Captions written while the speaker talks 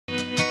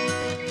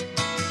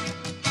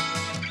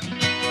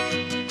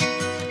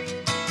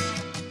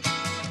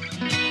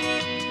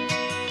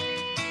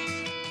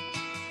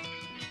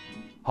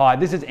Hi,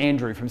 this is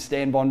Andrew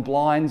from Bond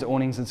Blinds,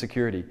 Awnings and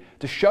Security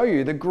to show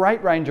you the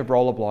great range of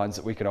roller blinds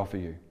that we could offer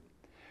you.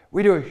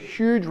 We do a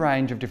huge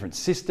range of different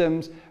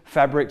systems,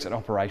 fabrics and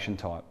operation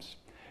types.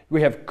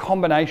 We have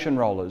combination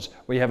rollers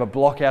where you have a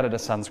block out at a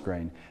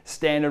sunscreen,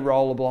 standard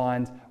roller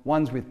blinds,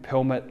 ones with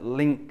pelmet,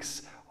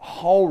 links, a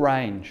whole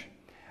range.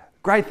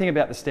 Great thing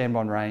about the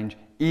Bond range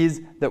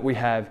is that we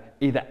have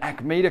either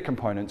Acmeta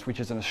components,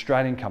 which is an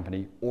Australian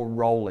company, or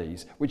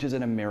Rollies, which is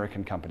an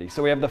American company.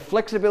 So we have the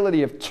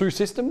flexibility of two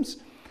systems.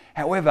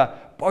 However,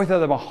 both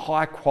of them are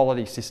high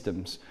quality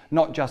systems,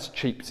 not just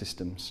cheap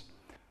systems.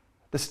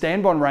 The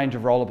Bond range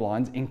of roller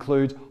blinds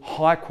includes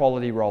high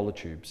quality roller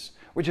tubes,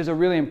 which is a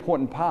really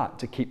important part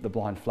to keep the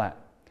blind flat.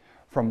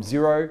 From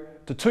 0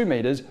 to 2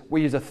 metres,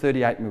 we use a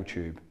 38mm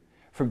tube.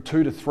 From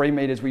 2 to 3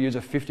 metres, we use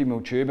a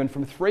 50mm tube, and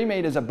from 3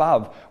 metres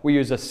above, we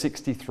use a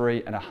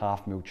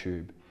 63.5mm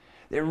tube.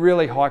 They're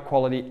really high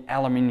quality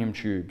aluminium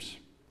tubes.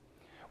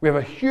 We have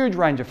a huge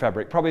range of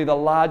fabric, probably the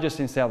largest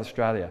in South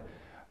Australia,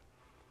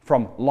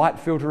 from light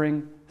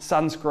filtering,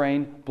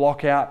 sunscreen,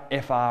 blockout,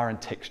 FR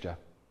and texture.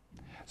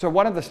 So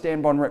one of the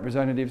Bond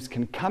representatives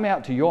can come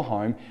out to your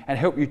home and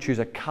help you choose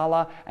a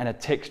colour and a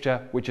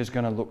texture which is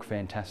going to look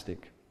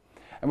fantastic.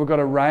 And we've got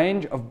a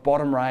range of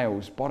bottom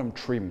rails, bottom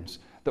trims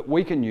that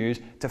we can use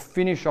to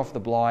finish off the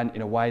blind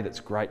in a way that's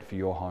great for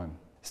your home.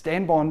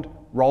 Bond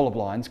roller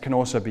blinds can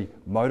also be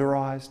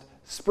motorised,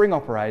 spring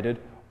operated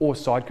or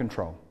side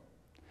control.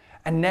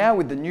 And now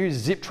with the new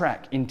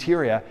Ziptrak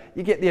Interior,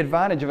 you get the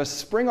advantage of a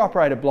spring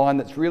operated blind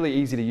that's really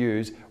easy to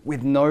use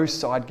with no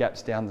side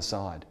gaps down the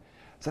side.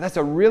 So that's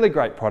a really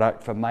great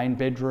product for main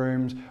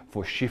bedrooms,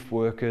 for shift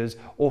workers,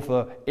 or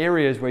for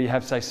areas where you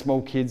have, say,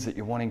 small kids that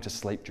you're wanting to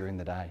sleep during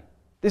the day.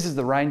 This is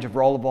the range of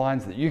roller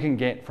blinds that you can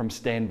get from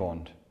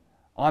Bond.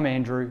 I'm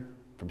Andrew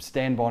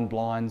from Bond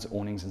Blinds,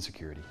 Awnings and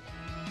Security.